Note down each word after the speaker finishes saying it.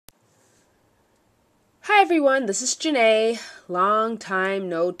everyone, this is Janae. Long time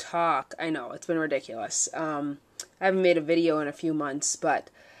no talk. I know, it's been ridiculous. I haven't made a video in a few months, but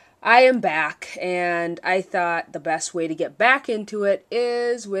I am back, and I thought the best way to get back into it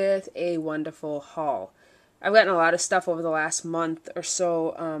is with a wonderful haul. I've gotten a lot of stuff over the last month or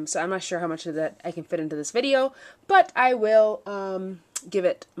so, so I'm not sure how much of that I can fit into this video, but I will give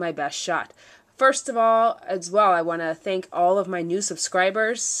it my best shot. First of all, as well, I want to thank all of my new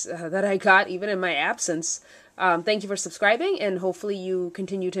subscribers that I got even in my absence. Thank you for subscribing, and hopefully you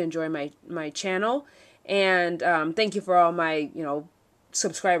continue to enjoy my channel. And thank you for all my,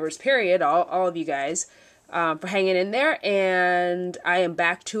 subscribers, period, all of you guys, for hanging in there. And I am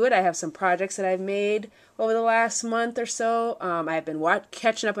back to it. I have some projects that I've made over the last month or so. I've been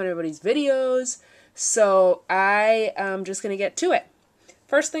catching up on everybody's videos, so I am just going to get to it.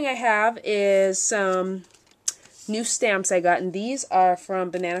 First thing I have is some new stamps I got, and these are from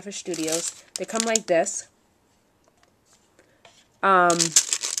Banana Fish Studios. They come like this. She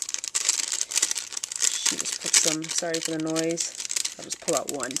just put some, sorry for the noise. I'll just pull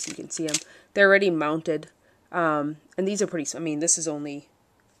out one so you can see them. They're already mounted. And these are pretty, I mean, this is only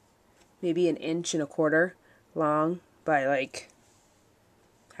maybe 1.25 inches long by like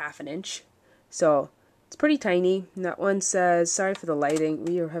 1/2 inch. So it's pretty tiny. And that one says, sorry for the lighting,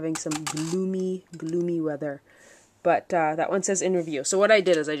 we are having some gloomy weather. But that one says in review. So what I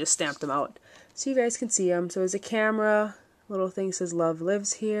did is I just stamped them out so you guys can see them. So there's a camera, little thing says love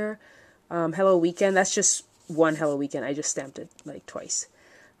lives here. Hello weekend, that's just one hello weekend. I just stamped it like twice.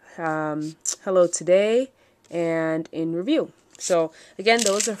 Hello today and in review. So again,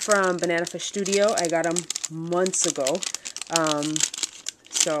 those are from Banana Fish Studio. I got them months ago.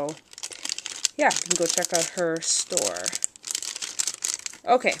 So yeah, you can go check out her store.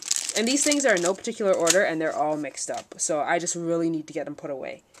 Okay, and these things are in no particular order, and they're all mixed up. So I just really need to get them put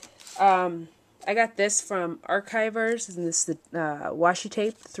away. I got this from Archivers, and this is the washi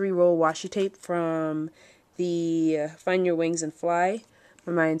tape, 3-roll washi tape from the Find Your Wings and Fly,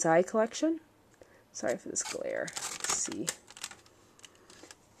 My Mind's Eye collection. Sorry for this glare. Let's see.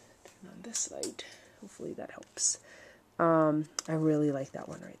 Turn on this light. Hopefully that helps. I really like that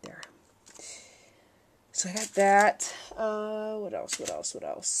one right there. So I got that. What else?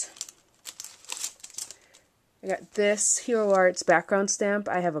 I got this Hero Arts background stamp.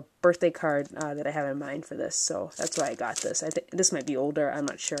 I have a birthday card that I have in mind for this, so that's why I got this. I think this might be older. I'm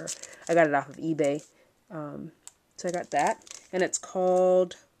not sure. I got it off of eBay. So I got that, and it's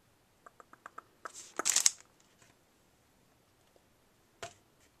called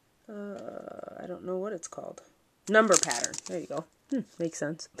I don't know what it's called. Number pattern. There you go. Makes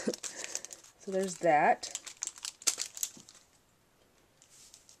sense. So there's that.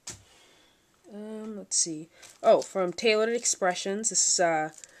 Let's see. Oh, from Tailored Expressions. This is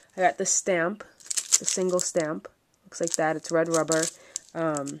I got this stamp, the single stamp. Looks like that. It's red rubber,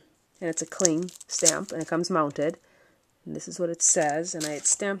 and it's a cling stamp, and it comes mounted. And this is what it says. And I had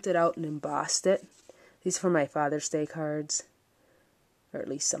stamped it out and embossed it. These are for my Father's Day cards, or at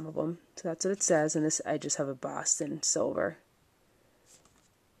least some of them. So that's what it says. And this I just have embossed in silver.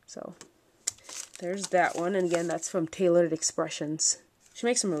 So there's that one, and again, that's from Tailored Expressions. She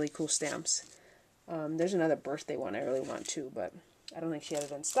makes some really cool stamps. There's another birthday one I really want to, but I don't think she had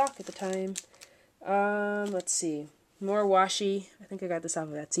it in stock at the time. Let's see. More washi. I think I got this off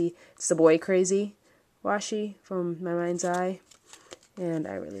of Etsy. It's the Boy Crazy washi from My Mind's Eye. And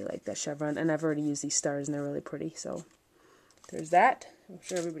I really like that chevron. And I've already used these stars, and they're really pretty. So there's that. I'm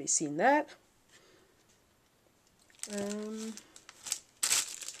sure everybody's seen that. Here's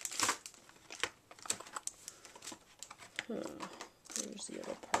the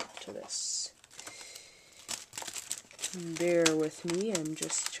other part to this. Bear with me, I'm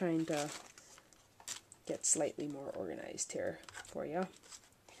just trying to get slightly more organized here for you.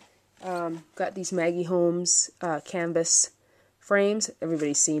 Got these Maggie Holmes canvas frames.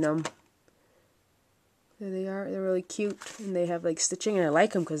 Everybody's seen them. There they are. They're really cute, and they have like stitching, and I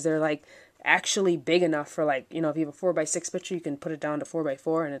like them because they're like actually big enough for, like, if you have a 4x6 picture, you can put it down to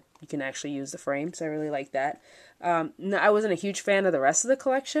 4x4, and you can actually use the frame, so I really like that. No, I wasn't a huge fan of the rest of the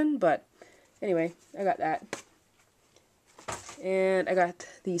collection, but anyway, I got that. And I got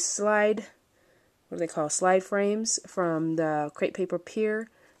these slide frames from the Crepe Paper Pier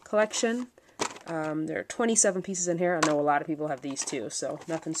collection. There are 27 pieces in here. I know a lot of people have these too, so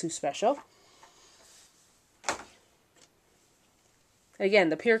nothing too special. Again,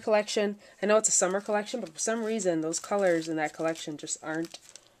 the Pier collection, I know it's a summer collection, but for some reason those colors in that collection just aren't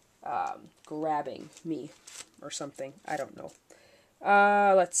grabbing me or something. I don't know.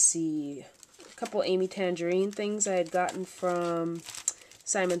 Let's see. A couple Amy Tangerine things I had gotten from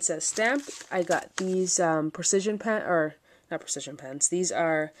Simon Says stamp. I got these precision pen, or not precision pens. These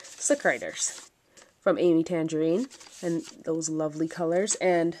are slick writers from Amy Tangerine, and those lovely colors.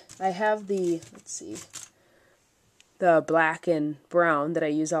 And I have the, let's see, the black and brown that I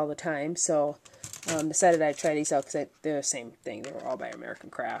use all the time. So decided I'd try these out because they're the same thing. They were all by American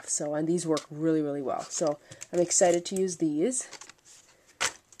Craft. So, and these work really, really well. So I'm excited to use these.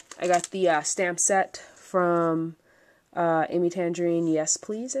 I got the stamp set from Amy Tangerine, Yes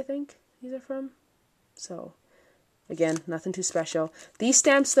Please, I think these are from. So again, nothing too special. These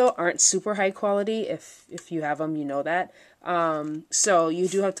stamps, though, aren't super high quality. If you have them, you know that. So you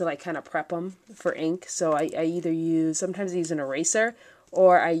do have to like kind of prep them for ink. So I either use, sometimes I use an eraser,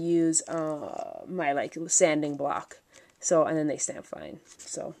 or I use my like sanding block. So, and then they stamp fine.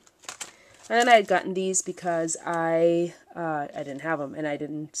 So, and then I had gotten these because I didn't have them and I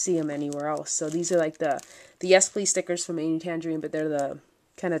didn't see them anywhere else. So these are like the Yes Please stickers from Amy Tangerine, but they're the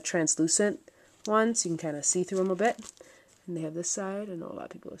kind of translucent ones. You can kind of see through them a bit. And they have this side. I know a lot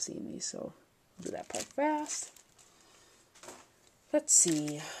of people have seen these, so I'll do that part fast. Let's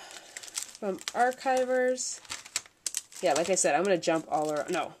see. From Archivers. Yeah, like I said, I'm going to jump all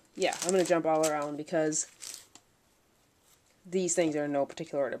around. No, yeah, I'm going to jump all around because these things are in no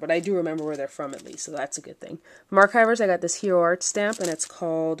particular order. But I do remember where they're from at least, so that's a good thing. From Archivers, I got this Hero Art stamp, and it's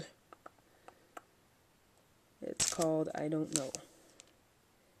called, I don't know.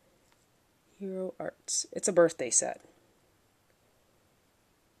 Hero Arts. It's a birthday set.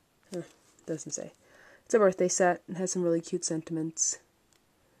 Doesn't say. It's a birthday set. It has some really cute sentiments.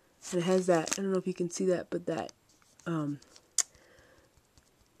 And it has that, I don't know if you can see that, but that,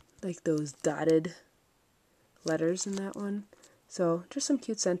 like those dotted letters in that one. So, just some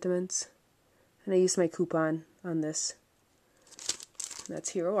cute sentiments. And I used my coupon on this. And that's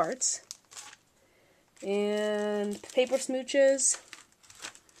Hero Arts. And Paper Smooches.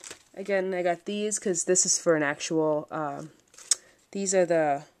 Again, I got these because this is for an actual, these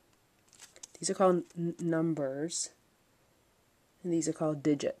are called numbers, and these are called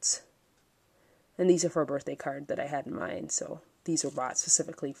digits. And these are for a birthday card that I had in mind, so these were bought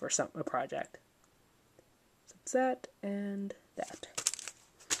specifically for a project. So it's that and that.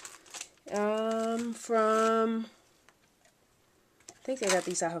 From, I think I got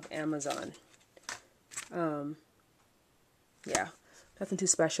these off of Amazon. Yeah. Nothing too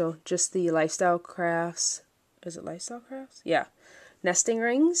special. Just the Lifestyle Crafts. Is it Lifestyle Crafts? Yeah. Nesting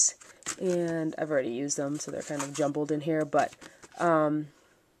rings. And I've already used them, so they're kind of jumbled in here. But I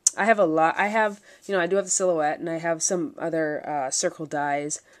have a lot. I have, I do have the silhouette, and I have some other circle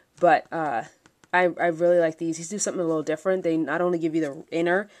dies. But I really like these. These do something a little different. They not only give you the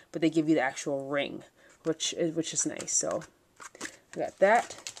inner, but they give you the actual ring, which is nice. So I got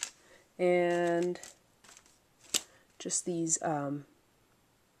that. And just these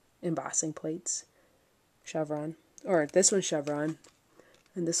embossing plates, chevron, or this one's chevron,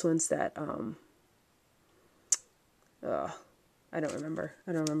 and this one's that I don't remember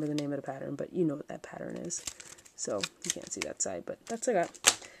the name of the pattern, but you know what that pattern is, so you can't see that side, but that's what I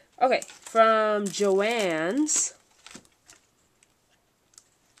got. Okay, from Joann's,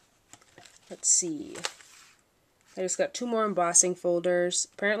 let's see, I just got 2 more embossing folders.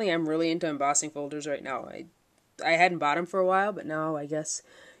 Apparently I'm really into embossing folders right now. I hadn't bought them for a while, but now I guess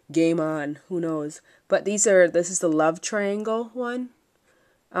game on. Who knows? But this is the Love Triangle one.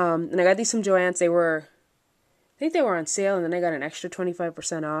 And I got these from Joann's. I think they were on sale, and then I got an extra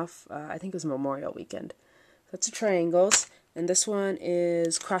 25% off. I think it was Memorial Weekend. That's the triangles. And this one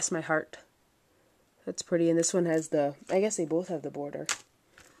is Cross My Heart. That's pretty. And this one has I guess they both have the border.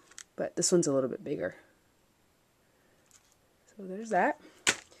 But this one's a little bit bigger. So there's that.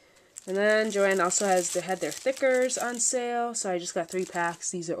 And then Joann also had their thickers on sale, so I just got 3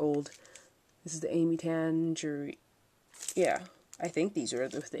 packs. These are old. This is the Amy Tangerine. Yeah, I think these are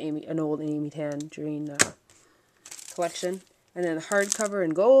an old Amy Tangerine collection. And then the hardcover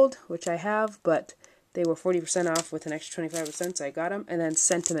in gold, which I have, but they were 40% off with an extra 25%, so I got them. And then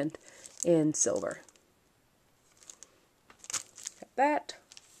Sentiment in silver. Got that.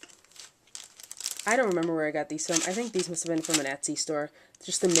 I don't remember where I got these from. I think these must have been from an Etsy store.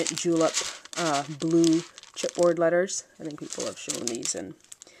 Just the mint julep blue chipboard letters. I think people have shown these, and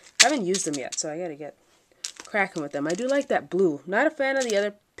I haven't used them yet, so I gotta get cracking with them. I do like that blue. Not a fan of the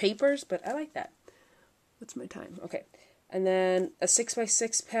other papers, but I like that. What's my time? Okay. And then a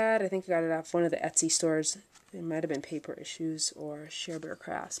 6x6 pad. I think I got it off one of the Etsy stores. It might have been Paper Issues or Share Bear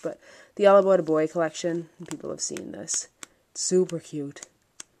Crafts, but the All About a Boy collection. And people have seen this. It's super cute.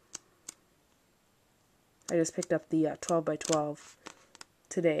 I just picked up the 12x12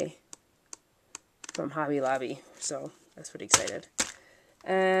 today from Hobby Lobby, so I was pretty excited.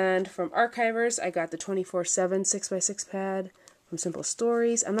 And from Archivers, I got the 24/7 6x6 pad from Simple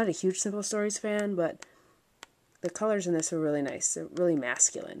Stories. I'm not a huge Simple Stories fan, but the colors in this are really nice. They're really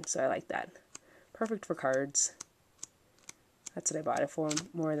masculine, so I like that. Perfect for cards. That's what I bought it for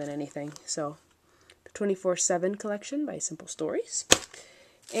more than anything. So, the 24/7 collection by Simple Stories.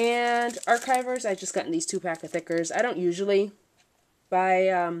 And Archivers, I just gotten these 2-pack of thickers. I don't usually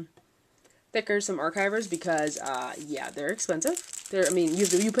buy thickers from Archivers because, yeah, they're expensive. I mean,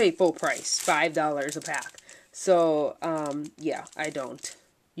 you pay full price, $5 a pack. So, yeah, I don't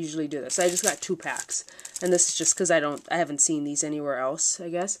usually do this. I just got 2 packs, and this is just because I haven't seen these anywhere else, I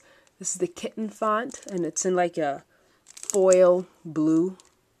guess. This is the kitten font, and it's in like a foil blue.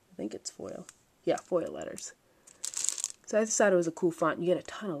 I think it's foil. Yeah, foil letters. So I just thought it was a cool font. You get a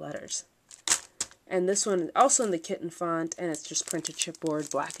ton of letters. And this one is also in the kitten font, and it's just printed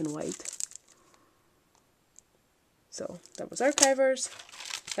chipboard, black and white. So that was Archivers.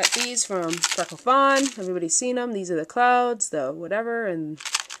 Got these from Freckle Fawn. Everybody's seen them. These are the clouds, the whatever, and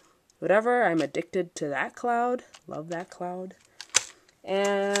whatever. I'm addicted to that cloud. Love that cloud.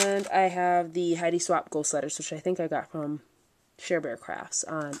 And I have the Heidi Swap Ghost Letters, which I think I got from Share Bear Crafts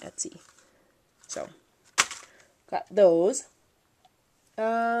on Etsy. So, got those.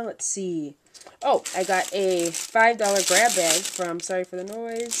 Let's see. Oh, I got a $5 grab bag from, sorry for the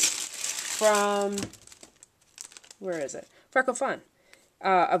noise, from, where is it? Freckle Fun,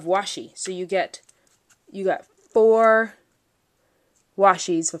 of washi. So you got 4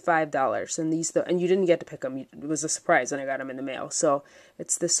 washies for $5, and you didn't get to pick them. It was a surprise when I got them in the mail. So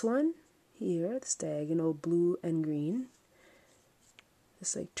it's this one here, this diagonal blue and green.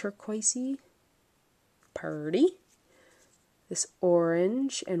 This like turquoisey, party. This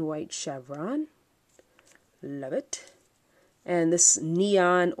orange and white chevron. Love it. And this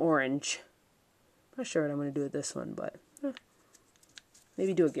neon orange. I'm not sure what I'm going to do with this one, but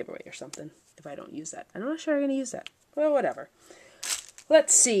maybe do a giveaway or something if I don't use that. I'm not sure I'm going to use that. Well, whatever.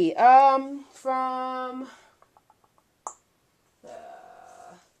 Let's see. From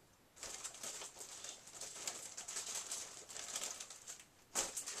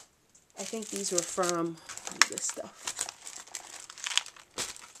I think these were from this stuff.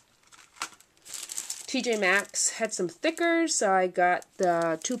 TJ Maxx had some thickers, so I got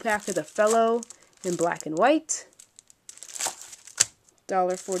the 2-pack of the Fellow in black and white.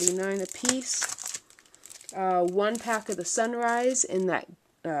 $1.49 a piece. 1-pack of the Sunrise in that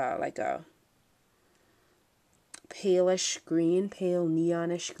like a palish green, pale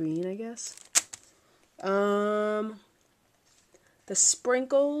neonish green, I guess. The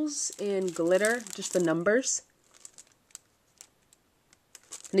Sprinkles in glitter, just the numbers.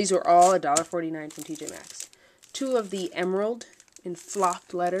 And these were all $1.49 from TJ Maxx. 2 of the Emerald in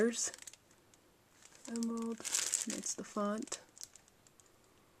flocked letters. Emerald, that's the font.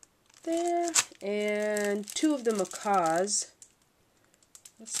 There. And 2 of the Macaws.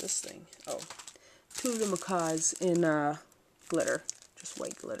 What's this thing? Oh. 2 of the Macaws in glitter. Just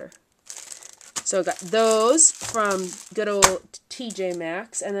white glitter. So I got those from good old TJ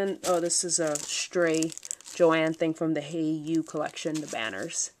Maxx. And then, oh, this is a stray Joann thing from the Hey You collection, the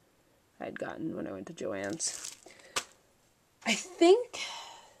banners I had gotten when I went to Joann's. I think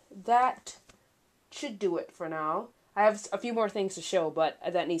that should do it for now. I have a few more things to show, but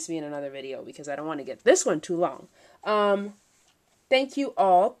that needs to be in another video because I don't want to get this one too long. Thank you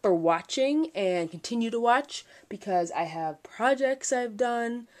all for watching and continue to watch because I have projects I've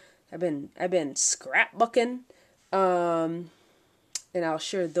done. I've been scrapbooking, and I'll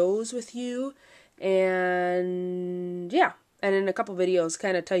share those with you. And yeah, and in a couple videos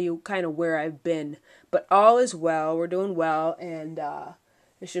kind of tell you kind of where I've been. But all is well. We're doing well, and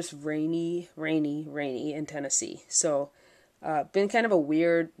it's just rainy in Tennessee. So been kind of a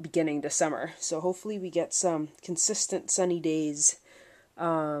weird beginning to summer. So hopefully we get some consistent sunny days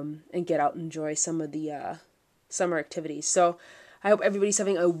and get out and enjoy some of the summer activities. So I hope everybody's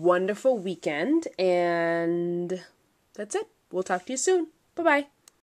having a wonderful weekend, and that's it. We'll talk to you soon. Bye-bye.